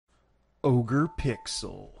Ogre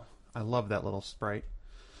Pixel. I love that little sprite.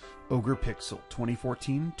 Ogre Pixel,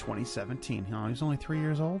 2014, 2017. He's only 3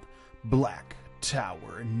 years old. Black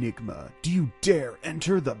Tower Enigma. Do you dare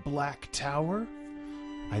enter the Black Tower?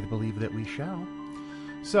 I believe that we shall.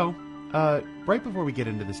 So, right before we get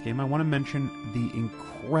into this game, I want to mention the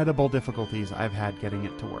incredible difficulties I've had getting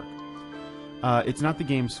it to work. It's not the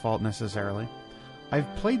game's fault necessarily.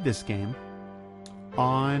 I've played this game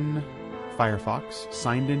on Firefox,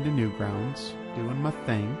 signed into Newgrounds, doing my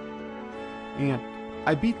thing, and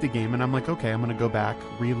I beat the game, and I'm like, okay, I'm going to go back,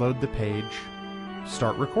 reload the page,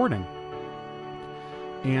 start recording.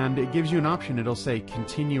 And it gives you an option. It'll say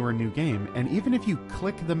continue or new game. And even if you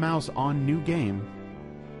click the mouse on new game,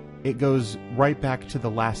 it goes right back to the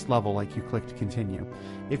last level like you clicked continue.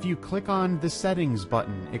 If you click on the settings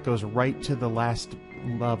button, it goes right to the last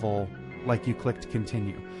level like you clicked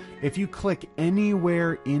continue. If you click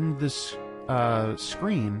anywhere in the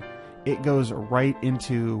screen, it goes right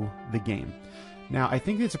into the game. Now, I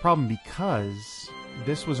think it's a problem because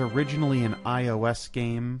this was originally an iOS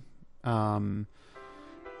game,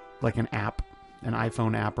 like an app, an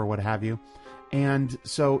iPhone app or what have you. And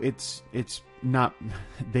so it's not,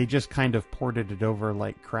 they just kind of ported it over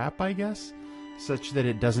like crap, I guess, such that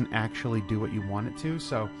it doesn't actually do what you want it to.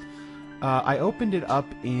 So I opened it up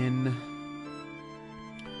in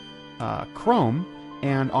Chrome,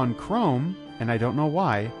 and on Chrome, and I don't know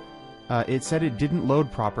why, it said it didn't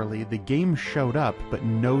load properly. The game showed up, but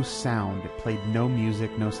no sound. It played no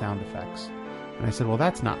music, no sound effects. And I said, well,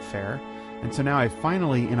 that's not fair. And so now I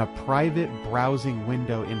finally, in a private browsing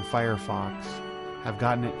window in Firefox, have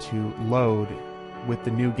gotten it to load with the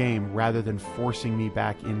new game rather than forcing me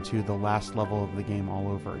back into the last level of the game all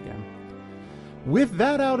over again. With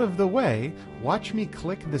that out of the way, watch me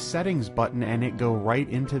click the settings button and it go right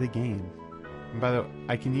into the game. And by the way,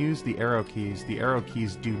 I can use the arrow keys. The arrow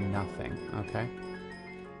keys do nothing, okay?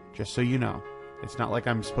 Just so you know. It's not like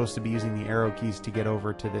I'm supposed to be using the arrow keys to get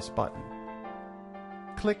over to this button.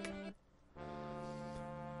 Click.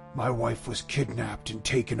 My wife was kidnapped and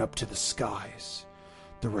taken up to the skies.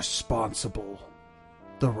 The responsible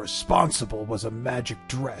was a magic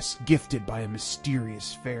dress gifted by a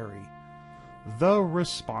mysterious fairy. The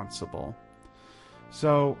responsible.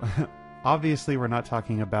 So, obviously we're not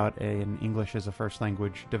talking about an English as a first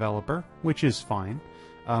language developer, which is fine.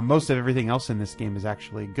 Most of everything else in this game is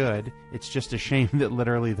actually good. It's just a shame that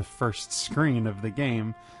literally the first screen of the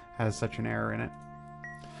game has such an error in it.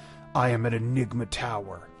 I am at Enigma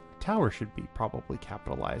Tower. Tower should be probably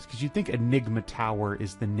capitalized, because you'd think Enigma Tower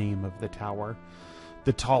is the name of the tower.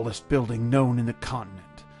 The tallest building known in the continent.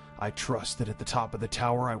 I trust that at the top of the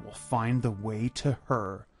tower I will find the way to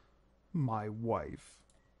her, my wife.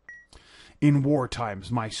 In war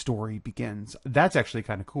times, my story begins. That's actually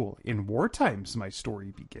kind of cool. In war times, my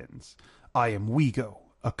story begins. I am Wego,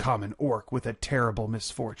 a common orc with a terrible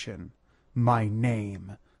misfortune. My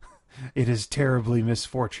name. It is terribly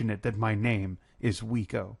misfortunate that my name is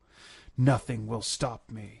Wego. Nothing will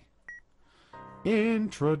stop me.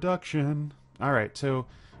 Introduction. Alright, so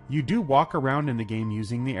you do walk around in the game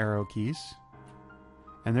using the arrow keys.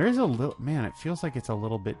 And there is a little... Man, it feels like it's a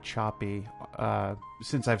little bit choppy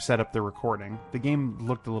since I've set up the recording. The game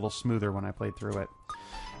looked a little smoother when I played through it.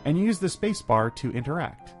 And you use the spacebar to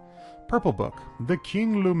interact. Purple Book. The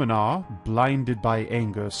King Luminar, blinded by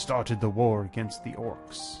anger, started the war against the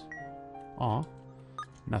orcs. Aw.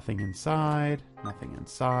 Nothing inside. Nothing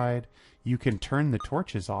inside. You can turn the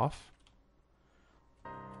torches off.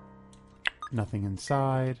 Nothing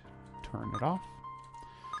inside. Turn it off.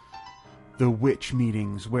 The witch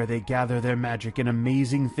meetings, where they gather their magic and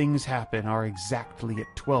amazing things happen, are exactly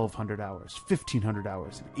at 1200 hours, 1500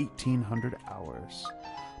 hours, and 1800 hours.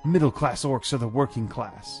 Middle-class orcs are the working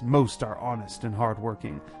class. Most are honest and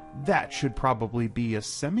hardworking. That should probably be a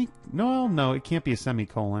No, it can't be a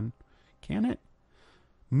semicolon. Can it?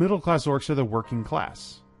 Middle-class orcs are the working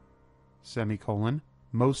class. Semicolon.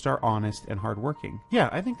 Most are honest and hardworking. Yeah,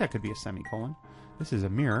 I think that could be a semicolon. This is a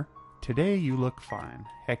mirror. Today you look fine.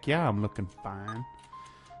 Heck yeah, I'm looking fine.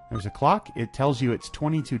 There's a clock. It tells you it's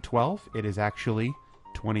 22:12. It is actually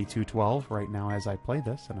 22:12 right now as I play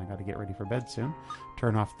this, and I got to get ready for bed soon.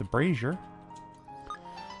 Turn off the brazier.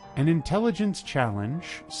 An intelligence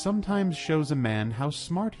challenge sometimes shows a man how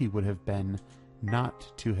smart he would have been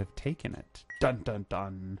not to have taken it. Dun dun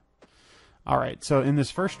dun. Alright, so in this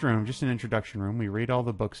first room, just an introduction room, we read all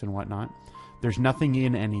the books and whatnot. There's nothing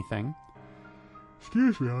in anything.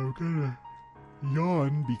 Excuse me, I'm gonna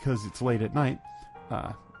yawn because it's late at night.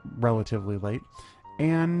 Relatively late.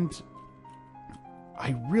 And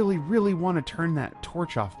I really, really want to turn that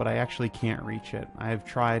torch off, but I actually can't reach it. I have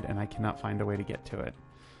tried and I cannot find a way to get to it.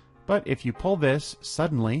 But if you pull this,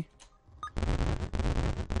 suddenly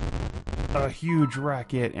a huge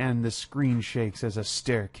racket and the screen shakes as a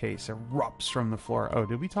staircase erupts from the floor. Oh,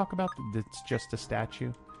 did we talk about it's just a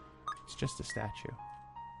statue? It's just a statue.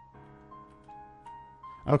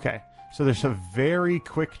 Okay, so there's a very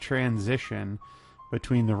quick transition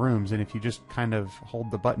between the rooms, and if you just kind of hold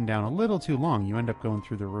the button down a little too long, you end up going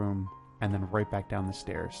through the room and then right back down the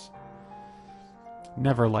stairs.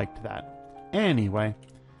 Never liked that. Anyway,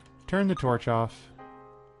 turn the torch off.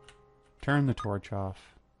 Turn the torch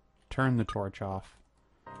off. Turn the torch off.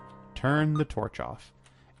 Turn the torch off.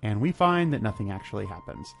 And we find that nothing actually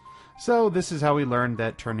happens. So this is how we learned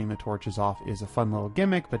that turning the torches off is a fun little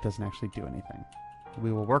gimmick, but doesn't actually do anything.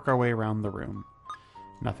 We will work our way around the room.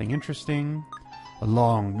 Nothing interesting. A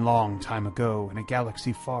long, long time ago, in a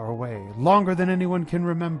galaxy far away, longer than anyone can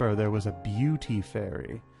remember, there was a beauty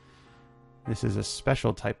fairy. This is a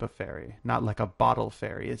special type of fairy. Not like a bottle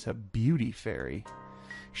fairy, it's a beauty fairy.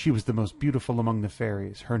 She was the most beautiful among the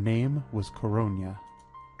fairies. Her name was Coronia.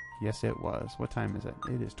 Yes, it was. What time is it?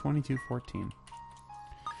 It is 22:14.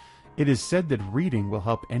 It is said that reading will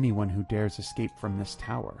help anyone who dares escape from this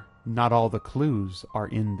tower. Not all the clues are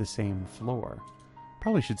in the same floor.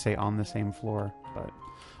 Probably should say on the same floor, but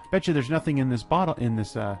I bet you there's nothing in this bottle, in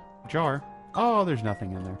this jar. Oh, there's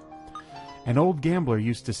nothing in there. An old gambler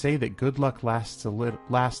used to say that good luck lasts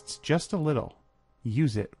just a little.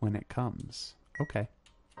 Use it when it comes. Okay.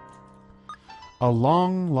 A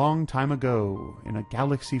long, long time ago, in a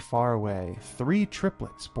galaxy far away, 3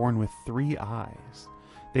 triplets born with 3 eyes.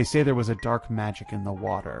 They say there was a dark magic in the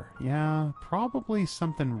water. Yeah, probably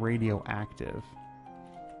something radioactive.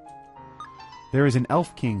 There is an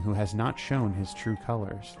elf king who has not shown his true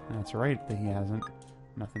colors. That's right, that he hasn't.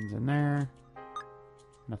 Nothing's in there.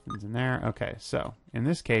 Nothing's in there. Okay, so, in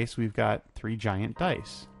this case, we've got 3 giant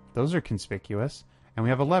dice. Those are conspicuous. And we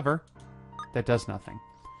have a lever that does nothing.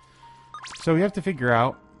 So we have to figure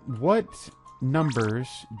out what numbers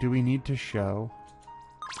do we need to show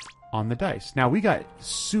on the dice. Now, we got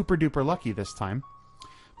super duper lucky this time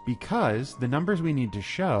because the numbers we need to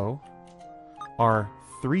show are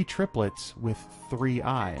 3 triplets with 3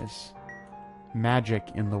 eyes. Magic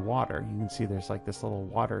in the water. You can see there's like this little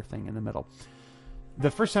water thing in the middle. The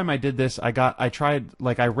first time I did this, I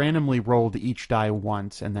randomly rolled each die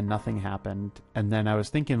once and then nothing happened. And then I was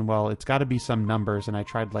thinking, well, it's got to be some numbers. And I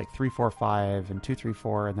tried like 3, 4, 5 and 2, 3,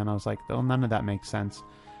 4. And then I was like, oh, none of that makes sense.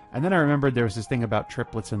 And then I remembered there was this thing about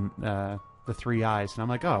triplets and the 3 eyes. And I'm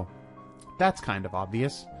like, oh, that's kind of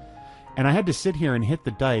obvious. And I had to sit here and hit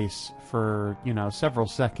the dice for, several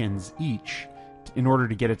seconds each in order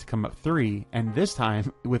to get it to come up 3. And this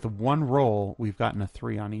time, with one roll, we've gotten a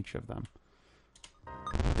 3 on each of them.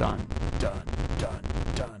 Done, done, done,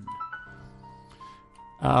 done.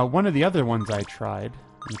 One of the other ones I tried,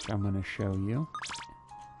 which I'm going to show you.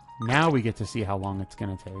 Now we get to see how long it's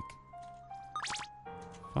going to take.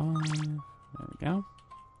 5. There we go.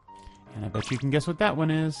 And I bet you can guess what that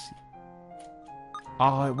one is.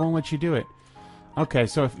 Oh, it won't let you do it. Okay,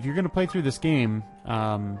 so if you're going to play through this game,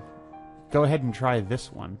 go ahead and try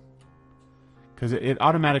this one. Because it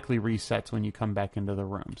automatically resets when you come back into the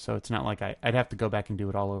room. So it's not like I'd have to go back and do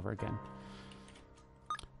it all over again.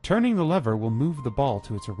 Turning the lever will move the ball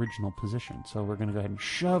to its original position. So we're going to go ahead and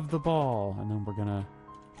shove the ball. And then we're going to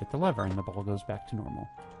hit the lever and the ball goes back to normal.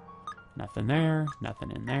 Nothing there. Nothing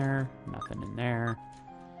in there. Nothing in there.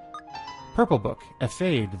 Purple Book.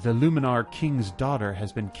 Ephade, the Luminar King's daughter,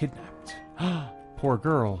 has been kidnapped. Poor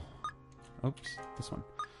girl. Oops, this one.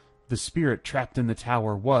 The spirit trapped in the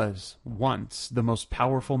tower was, once, the most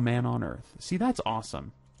powerful man on Earth. See, that's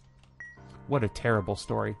awesome. What a terrible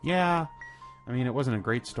story. Yeah, I mean, it wasn't a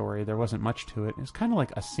great story. There wasn't much to it. It was kind of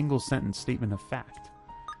like a single-sentence statement of fact.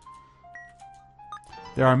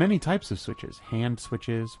 There are many types of switches. Hand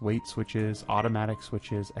switches, weight switches, automatic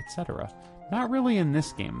switches, etc. Not really in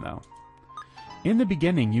this game, though. In the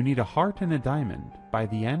beginning, you need a heart and a diamond. By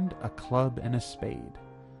the end, a club and a spade.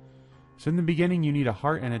 So in the beginning, you need a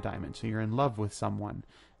heart and a diamond. So you're in love with someone.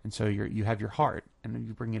 And so you have your heart. And then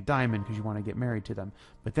you bring a diamond because you want to get married to them.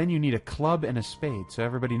 But then you need a club and a spade. So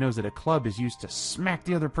everybody knows that a club is used to smack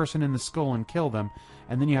the other person in the skull and kill them.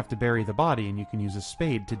 And then you have to bury the body. And you can use a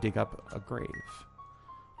spade to dig up a grave.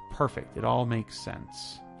 Perfect. It all makes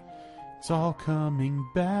sense. It's all coming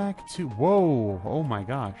back to... Whoa! Oh my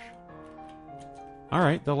gosh.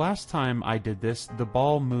 Alright, the last time I did this, the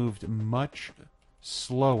ball moved much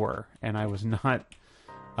slower, and I was not...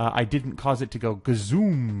 I didn't cause it to go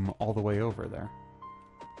gazoom all the way over there.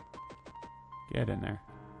 Get in there.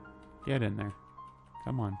 Get in there.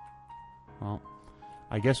 Come on. Well,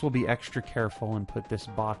 I guess we'll be extra careful and put this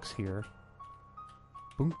box here.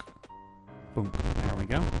 Boonk. Boom. There we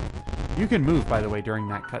go. You can move, by the way, during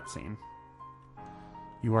that cutscene.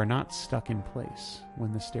 You are not stuck in place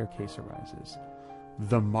when the staircase arises.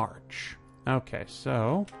 The March. Okay,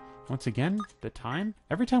 so, once again, the time.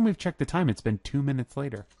 Every time we've checked the time, it's been 2 minutes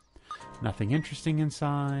later. Nothing interesting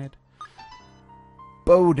inside.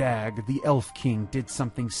 Bodag, the Elf King, did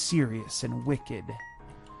something serious and wicked.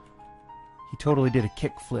 He totally did a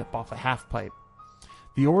kickflip off a half-pipe.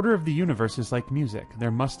 The order of the universe is like music.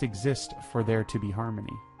 There must exist for there to be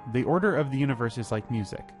harmony. The order of the universe is like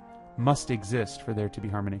music. Must exist for there to be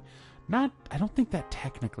harmony. I don't think that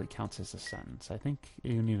technically counts as a sentence. I think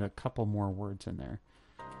you need a couple more words in there.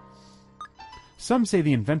 Some say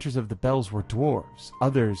the inventors of the bells were dwarves.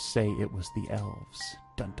 Others say it was the elves.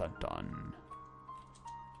 Dun dun dun.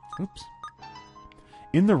 Oops.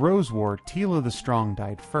 In the Rose War, Tila the Strong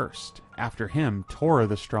died first. After him, Tora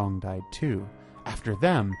the Strong died too. After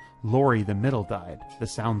them, Lori the Middle died. The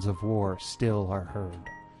sounds of war still are heard.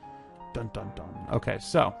 Dun dun dun. Okay,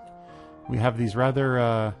 so we have these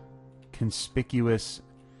rather conspicuous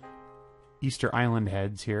Easter Island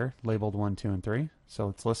heads here, labeled 1, 2, and 3. So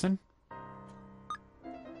let's listen.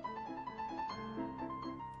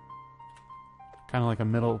 Kind of like a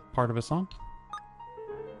middle part of a song.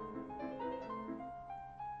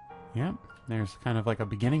 Yep, there's kind of like a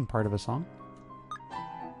beginning part of a song.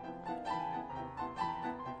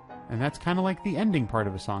 And that's kind of like the ending part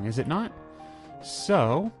of a song, is it not?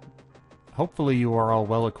 So, hopefully you are all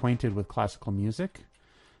well acquainted with classical music.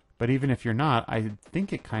 But even if you're not, I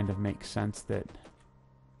think it kind of makes sense that...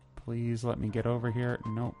 Please let me get over here.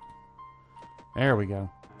 Nope. There we go.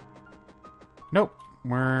 Nope.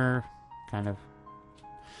 We're kind of...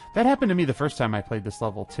 That happened to me the first time I played this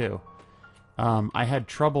level, too. I had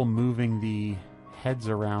trouble moving the heads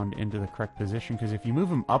around into the correct position, because if you move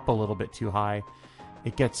them up a little bit too high,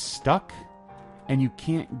 it gets stuck, and you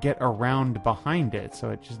can't get around behind it,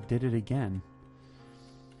 so it just did it again.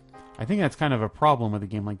 I think that's kind of a problem with a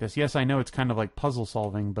game like this. Yes, I know it's kind of like puzzle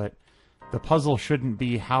solving, but the puzzle shouldn't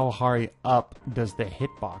be how high up does the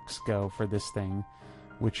hitbox go for this thing,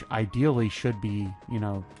 which ideally should be, you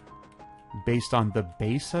know, based on the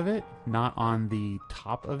base of it, not on the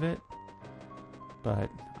top of it.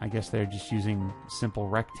 But I guess they're just using simple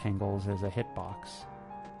rectangles as a hitbox.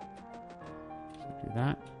 So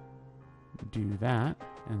do that,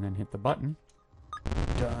 and then hit the button.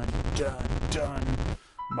 Dun, dun, dun.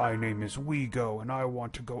 My name is Wego, and I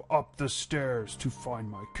want to go up the stairs to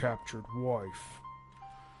find my captured wife.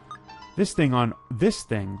 This thing,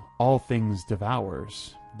 all things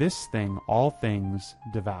devours. This thing, all things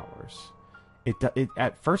devours. It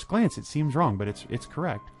at first glance, it seems wrong, but it's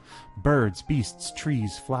correct. Birds, beasts,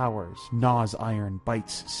 trees, flowers, gnaws iron,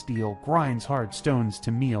 bites steel, grinds hard stones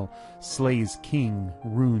to meal, slays king,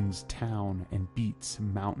 ruins town, and beats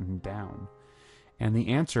mountain down. And the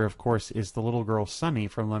answer, of course, is the little girl Sunny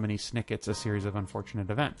from Lemony Snicket's A Series of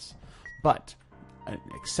Unfortunate Events. But an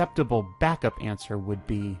acceptable backup answer would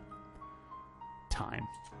be time.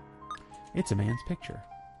 It's a man's picture.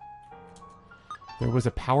 There was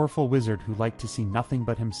a powerful wizard who liked to see nothing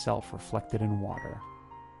but himself reflected in water.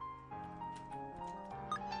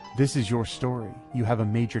 This is your story. You have a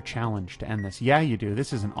major challenge to end this. Yeah, you do.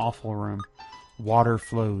 This is an awful room. Water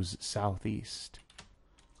flows southeast.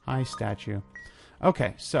 Hi, statue.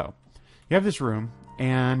 Okay, so you have this room,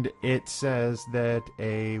 and it says that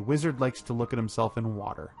a wizard likes to look at himself in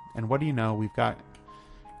water. And what do you know? We've got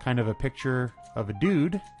kind of a picture of a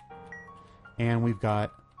dude, and we've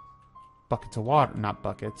got buckets of water. Not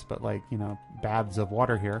buckets, but like, you know, baths of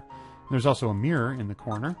water here. There's also a mirror in the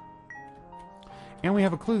corner. And we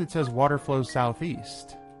have a clue that says water flows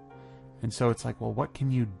southeast. And so it's like, well, what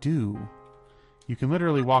can you do? You can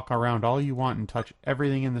literally walk around all you want and touch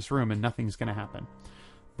everything in this room and nothing's going to happen.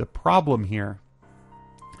 The problem here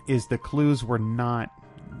is the clues were not...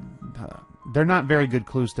 they're not very good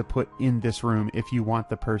clues to put in this room if you want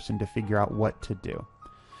the person to figure out what to do.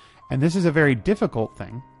 And this is a very difficult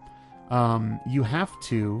thing. You have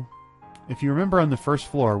to... If you remember on the first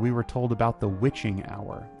floor, we were told about the witching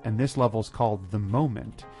hour, and this level's called The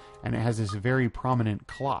Moment, and it has this very prominent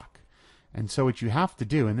clock. And so what you have to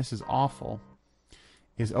do, and this is awful,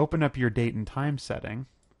 is open up your date and time setting,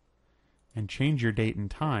 and change your date and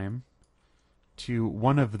time to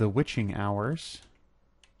one of the witching hours.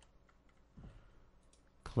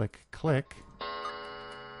 Click, click,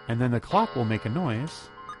 and then the clock will make a noise,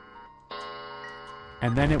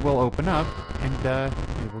 and then it will open up, and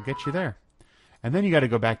it will get you there. And then you got to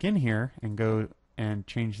go back in here and go and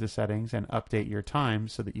change the settings and update your time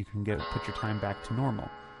so that you can put your time back to normal.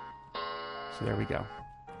 So there we go.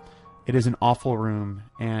 It is an awful room,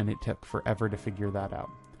 and it took forever to figure that out.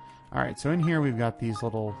 Alright, so in here we've got these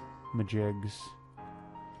little majigs.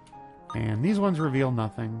 And these ones reveal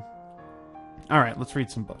nothing. Alright, let's read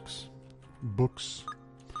some books. Books.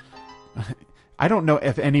 I don't know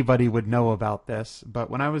if anybody would know about this, but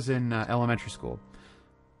when I was in elementary school...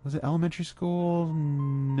 Was it elementary school?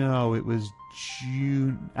 No, it was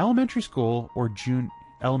June... Elementary school or June...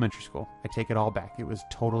 Elementary school. I take it all back. It was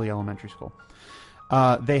totally elementary school.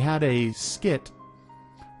 They had a skit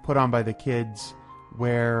put on by the kids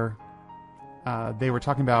where they were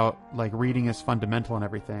talking about like reading is fundamental and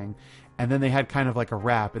everything, and then they had kind of like a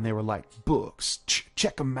rap, and they were like, books,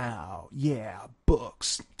 check them out, yeah,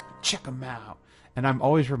 books, check them out. And I'm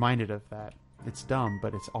always reminded of that. It's dumb,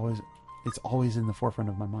 but it's always in the forefront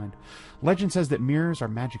of my mind. Legend says that mirrors are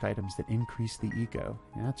magic items that increase the ego.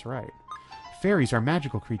 Yeah, that's right. Fairies are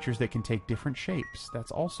magical creatures that can take different shapes.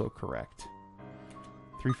 That's also correct.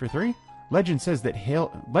 3 for 3. Legend says that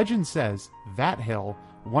Hill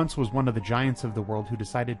once was one of the giants of the world who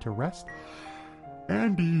decided to rest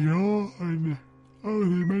and yawn. Oh,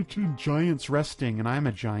 they mentioned giants resting, and I'm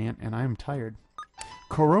a giant, and I'm tired.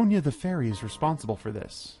 Coronia the fairy is responsible for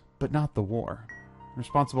this, but not the war.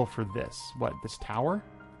 Responsible for this. What, this tower?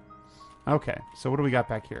 Okay, so what do we got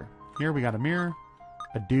back here? Here we got a mirror,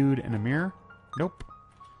 a dude, and a mirror. Nope.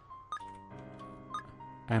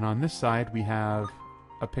 And on this side, we have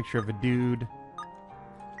a picture of a dude,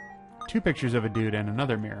 2 pictures of a dude, and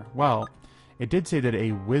another mirror. Well, it did say that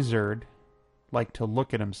a wizard liked to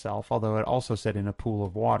look at himself, although it also said in a pool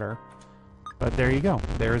of water. But there you go.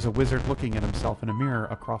 There is a wizard looking at himself in a mirror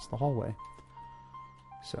across the hallway.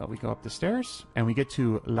 So we go up the stairs, and we get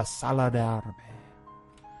to La Sala d'Arme.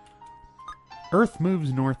 Earth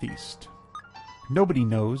moves northeast. Nobody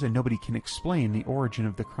knows, and nobody can explain the origin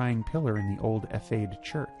of the crying pillar in the old Ephade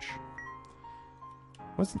church.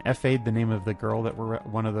 Wasn't Ephade the name of the girl that were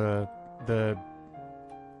one of the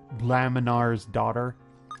Laminar's daughter?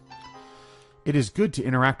 It is good to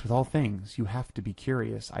interact with all things. You have to be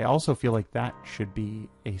curious. I also feel like that should be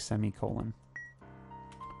a semicolon.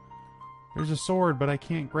 There's a sword, but I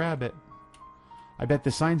can't grab it. I bet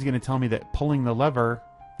the sign's going to tell me that pulling the lever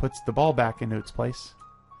puts the ball back into its place.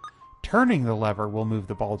 Turning the lever will move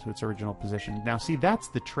the ball to its original position. Now, see, that's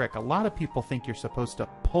the trick. A lot of people think you're supposed to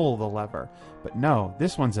pull the lever. But no,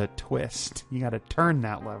 this one's a twist. You got to turn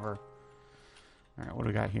that lever. All right, what do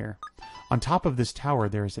we got here? On top of this tower,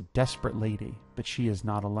 there is a desperate lady, but she is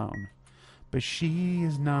not alone. But she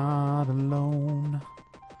is not alone,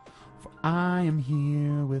 for I am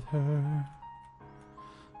here with her.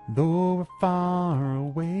 Though we're far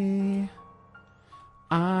away,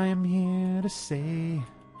 I am here to say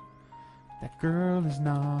that girl is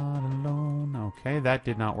not alone. Okay, that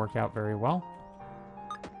did not work out very well.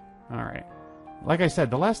 Alright. Like I said,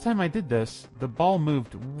 the last time I did this, the ball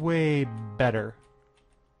moved way better.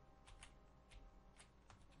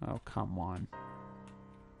 Oh, come on.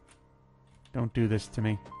 Don't do this to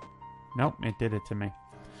me. Nope, it did it to me.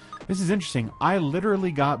 This is interesting. I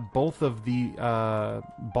literally got both of the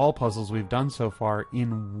ball puzzles we've done so far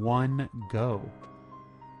in one go.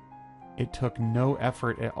 It took no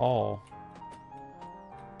effort at all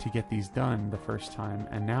to get these done the first time,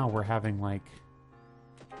 and now we're having like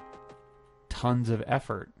tons of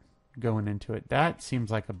effort going into it. That seems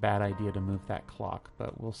like a bad idea to move that clock,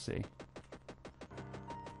 but we'll see.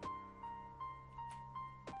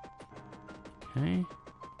 Okay.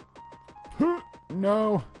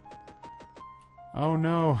 No. Oh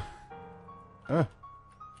no.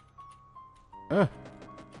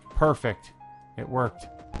 Perfect. It worked.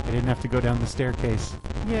 I didn't have to go down the staircase.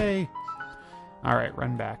 Yay. Alright,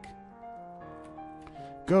 run back.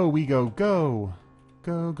 Go, we go, go!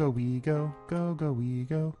 Go, go, we go, go, go, we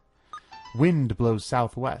go. Wind blows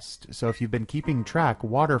southwest, so if you've been keeping track,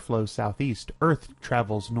 water flows southeast, earth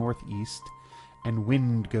travels northeast, and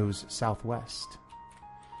wind goes southwest.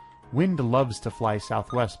 Wind loves to fly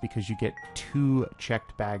southwest because you get 2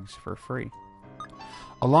 checked bags for free.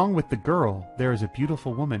 Along with the girl, there is a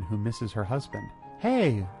beautiful woman who misses her husband.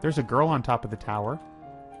 Hey, there's a girl on top of the tower.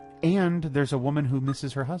 And there's a woman who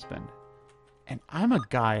misses her husband. And I'm a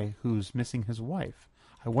guy who's missing his wife.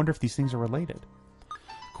 I wonder if these things are related.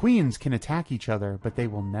 Queens can attack each other, but they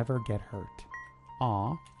will never get hurt.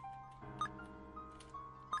 Aww.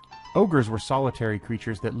 Ogres were solitary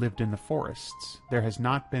creatures that lived in the forests. There has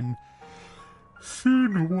not been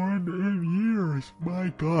seen one in years.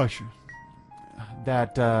 My gosh.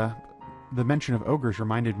 That, the mention of ogres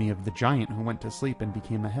reminded me of the giant who went to sleep and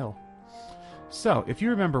became a hill. So, if you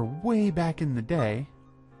remember way back in the day,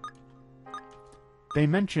 they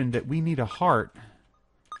mentioned that we need a heart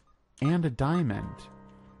and a diamond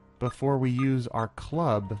before we use our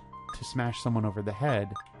club to smash someone over the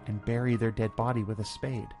head and bury their dead body with a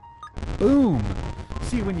spade. Boom!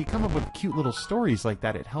 See, when you come up with cute little stories like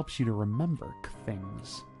that, it helps you to remember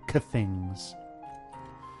things. Things.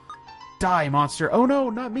 Die, monster! Oh no,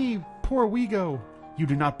 not me! Poor Wego! You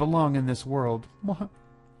do not belong in this world. What?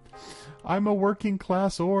 I'm a working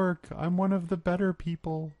class orc. I'm one of the better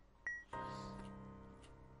people.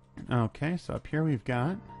 Okay, so up here we've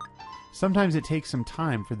got... Sometimes it takes some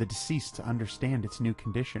time for the deceased to understand its new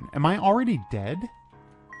condition. Am I already dead?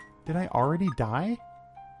 Did I already die?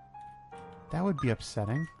 That would be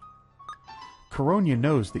upsetting. Coronia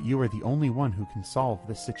knows that you are the only one who can solve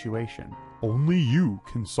this situation. Only you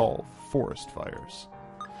can solve forest fires.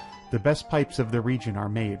 The best pipes of the region are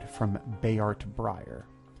made from Bayart Briar.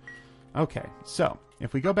 Okay, so,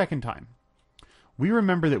 if we go back in time, we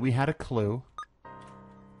remember that we had a clue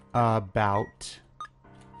about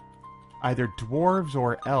either dwarves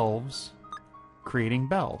or elves creating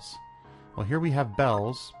bells. Well, here we have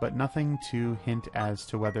bells, but nothing to hint as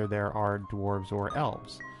to whether there are dwarves or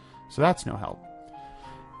elves. So that's no help.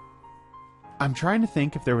 I'm trying to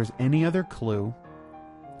think if there was any other clue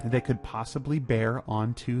that could possibly bear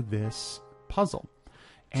onto this puzzle.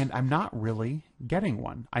 And I'm not really getting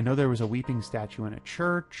one. I know there was a weeping statue in a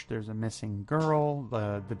church. There's a missing girl,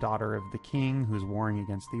 the daughter of the king who's warring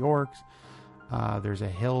against the orcs. There's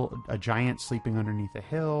a giant sleeping underneath a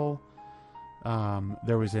hill.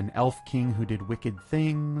 There was an elf king who did wicked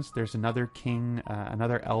things. There's another king,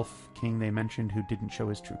 another elf king they mentioned who didn't show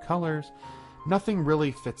his true colors. Nothing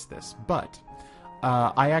really fits this, but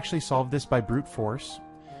I actually solved this by brute force.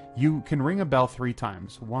 You can ring a bell 3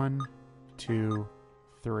 times. 1, 2,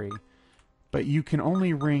 3. But you can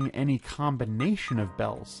only ring any combination of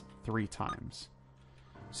bells 3 times.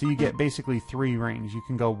 So you get basically 3 rings. You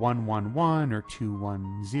can go 1, 1, 1 or 2,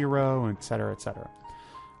 1, 0, etc., etc.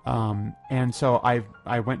 And so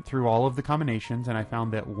I went through all of the combinations and I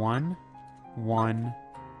found that 1, 1,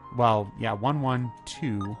 1,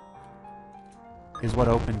 2 is what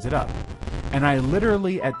opens it up. And I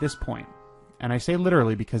literally, at this point, and I say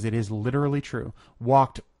literally because it is literally true,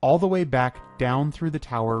 walked all the way back down through the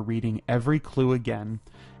tower reading every clue again,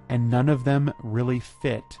 and none of them really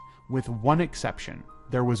fit, with one exception.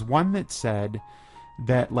 There was one that said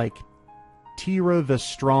that, like, Tira the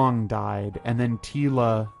Strong died, and then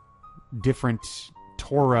Tila, different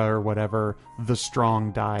Torah or whatever, the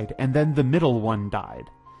Strong died, and then the middle one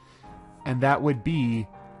died. And that would be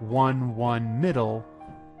 1, 1 middle,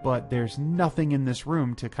 but there's nothing in this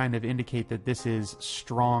room to kind of indicate that this is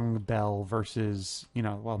Strong Bell versus,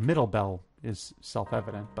 well, Middle Bell is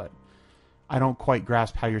self-evident, but I don't quite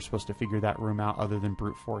grasp how you're supposed to figure that room out other than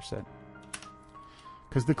brute force it.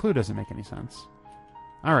 Because the clue doesn't make any sense.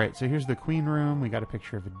 Alright, so here's the queen room. We got a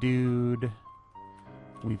picture of a dude.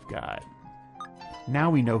 We've got... Now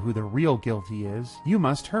we know who the real guilty is. You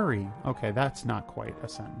must hurry. Okay, that's not quite a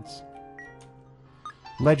sentence.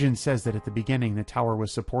 Legend says that at the beginning the tower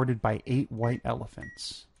was supported by 8 white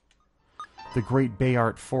elephants. The great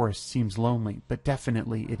Bayart forest seems lonely, but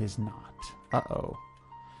definitely it is not. Uh-oh.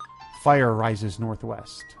 Fire rises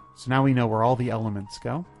northwest. So now we know where all the elements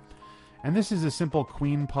go. And this is a simple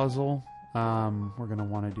queen puzzle. We're going to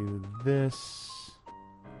want to do this.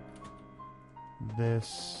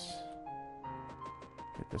 This.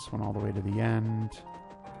 Get this one all the way to the end.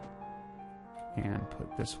 And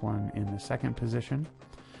put this one in the second position.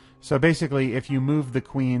 So basically, if you move the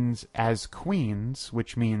queens as queens,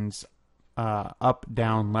 which means up,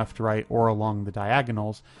 down, left, right, or along the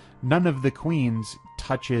diagonals, none of the queens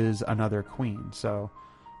touches another queen. So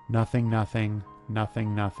nothing, nothing,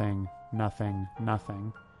 nothing, nothing, nothing,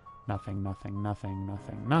 nothing, nothing, nothing, nothing,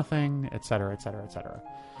 nothing, nothing, etc., etc., etc.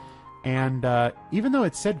 And even though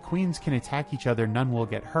it said queens can attack each other, none will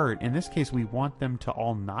get hurt. In this case, we want them to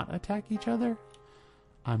all not attack each other?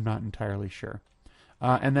 I'm not entirely sure.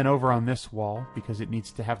 And then over on this wall, because it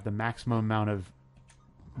needs to have the maximum amount of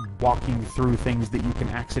walking through things that you can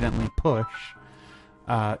accidentally push,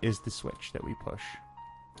 is the switch that we push.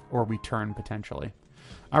 Or we turn, potentially.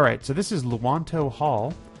 Alright, so this is Luanto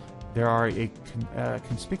Hall. There are a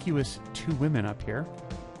conspicuous 2 women up here.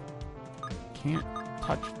 Can't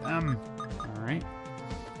touch them. Alright.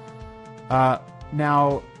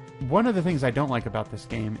 Now, one of the things I don't like about this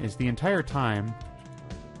game is the entire time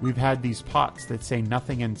we've had these pots that say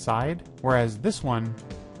nothing inside, whereas this one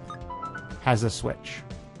has a switch.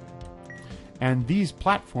 And these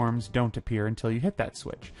platforms don't appear until you hit that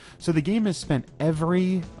switch. So the game has spent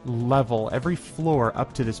every level, every floor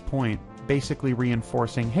up to this point, basically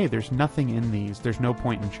reinforcing, hey, there's nothing in these, there's no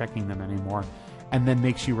point in checking them anymore, and then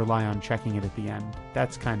makes you rely on checking it at the end.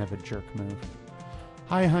 That's kind of a jerk move.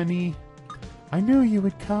 Hi, honey. I knew you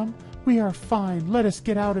would come. We are fine. Let us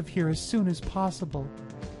get out of here as soon as possible.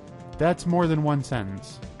 That's more than one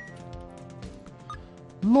sentence.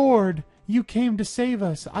 Lord, you came to save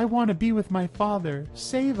us. I want to be with my father.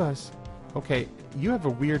 Save us. Okay, you have a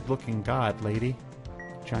weird-looking god, lady.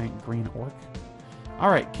 Giant green orc.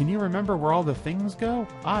 Alright, can you remember where all the things go?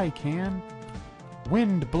 I can.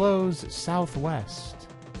 Wind blows southwest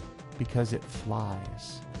because it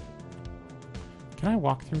flies. Can I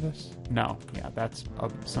walk through this? No. Yeah, that's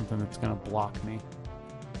something that's going to block me.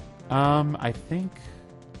 I think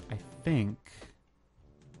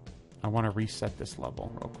I want to reset this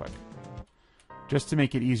level real quick. Just to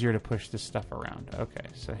make it easier to push this stuff around. Okay,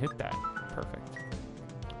 so hit that. Perfect.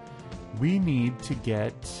 We need to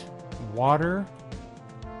get water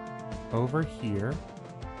over here.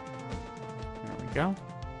 There we go.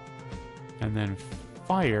 And then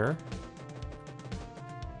fire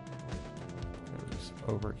goes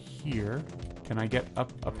over here. Can I get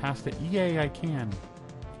up past it? Yay, I can.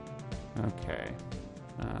 Okay.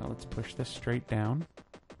 Let's push this straight down.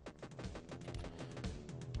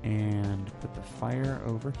 And put the fire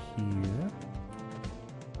over here.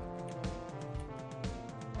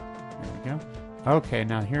 There we go. Okay,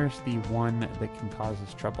 now here's the one that can cause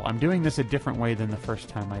us trouble. I'm doing this a different way than the first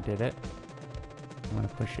time I did it. I'm going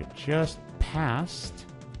to push it just past,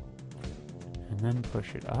 and then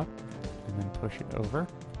push it up, and then push it over,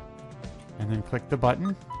 and then click the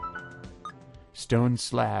button. Stone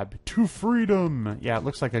slab to freedom! Yeah, it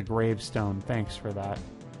looks like a gravestone. Thanks for that.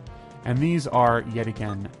 And these are, yet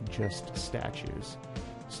again, just statues.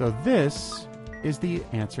 So this is the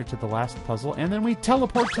answer to the last puzzle, and then we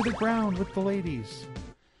teleport to the ground with the ladies.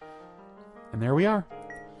 And there we are.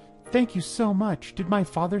 Thank you so much. Did my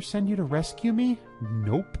father send you to rescue me?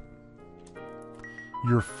 Nope.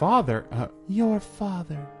 Your father? Your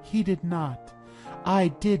father. He did not. I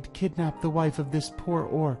did kidnap the wife of this poor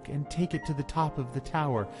orc and take it to the top of the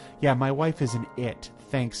tower. Yeah, my wife is an it.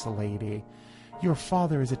 Thanks, lady. Your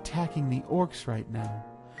father is attacking the orcs right now.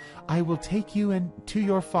 I will take you to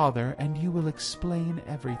your father, and you will explain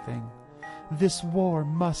everything. This war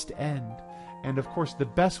must end. And of course, the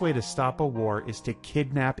best way to stop a war is to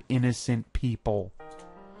kidnap innocent people.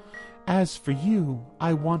 As for you,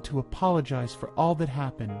 I want to apologize for all that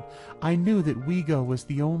happened. I knew that Wigo was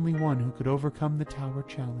the only one who could overcome the tower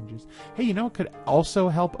challenges. Hey, you know what could also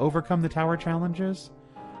help overcome the tower challenges?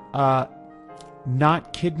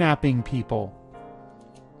 Not kidnapping people.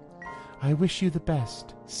 I wish you the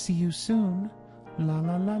best. See you soon. La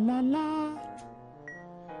la la la la.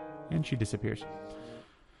 And she disappears.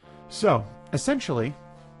 So, essentially,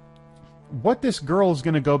 what this girl is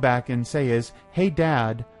going to go back and say is, hey,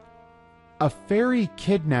 Dad, a fairy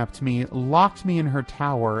kidnapped me, locked me in her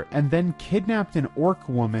tower, and then kidnapped an orc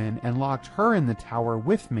woman and locked her in the tower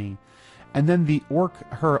with me. And then the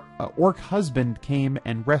her orc husband came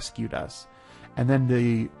and rescued us. And then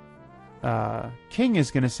the king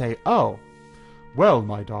is going to say, oh, well,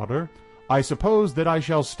 my daughter, I suppose that I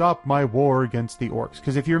shall stop my war against the orcs.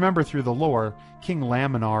 Because if you remember through the lore, King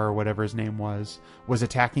Laminar, or whatever his name was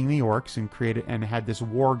attacking the orcs and had this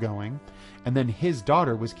war going. And then his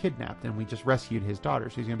daughter was kidnapped, and we just rescued his daughter.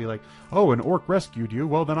 So he's going to be like, oh, an orc rescued you?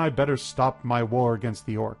 Well, then I better stop my war against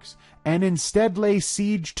the orcs. And instead lay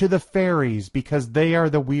siege to the fairies, because they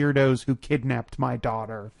are the weirdos who kidnapped my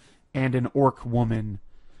daughter and an orc woman.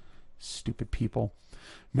 Stupid people.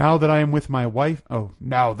 Now that I am with my wife... Oh,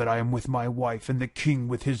 now that I am with my wife and the king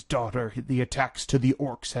with his daughter, the attacks to the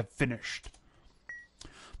orcs have finished.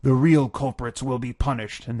 The real culprits will be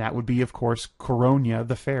punished, and that would be, of course, Coronia,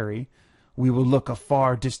 the fairy. We will look a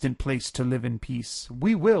far distant place to live in peace.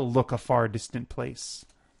 We will look a far distant place.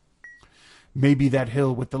 Maybe that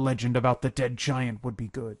hill with the legend about the dead giant would be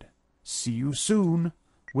good. See you soon.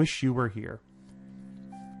 Wish you were here.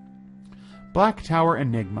 Black Tower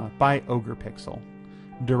Enigma by Ogre Pixel.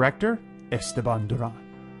 Director, Esteban Duran.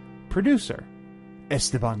 Producer,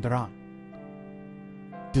 Esteban Duran.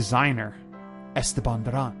 Designer, Esteban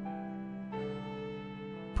Duran.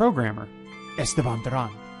 Programmer, Esteban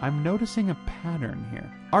Duran. I'm noticing a pattern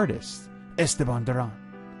here. Artist, Esteban Duran.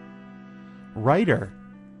 Writer,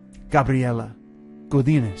 Gabriela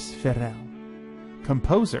Godínez Ferrer.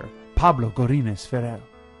 Composer, Pablo Godínez Ferrer.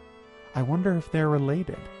 I wonder if they're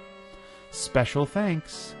related. Special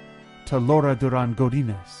thanks to Laura Duran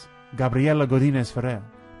Godínez, Gabriela Godínez Ferrer,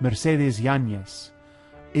 Mercedes Yáñez,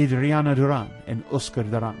 Adriana Duran, and Oscar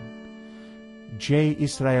Duran. J.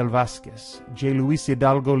 Israel Vázquez, J. Luis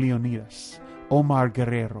Hidalgo Leonidas, Omar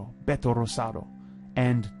Guerrero, Beto Rosado,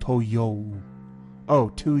 and Toyo. Oh,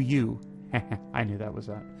 to you. I knew that was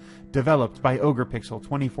that. Developed by Ogre Pixel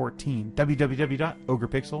 2014.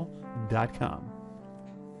 www.ogrepixel.com.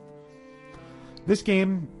 This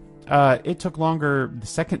game, it took longer the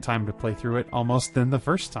second time to play through it almost than the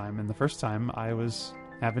first time. And the first time I was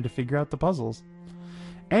having to figure out the puzzles.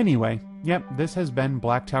 Anyway, yep, this has been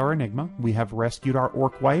Black Tower Enigma. We have rescued our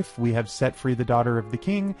orc wife, we have set free the daughter of the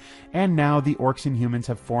king, and now the orcs and humans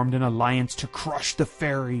have formed an alliance to crush the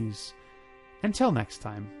fairies. Until next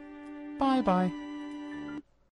time, bye-bye.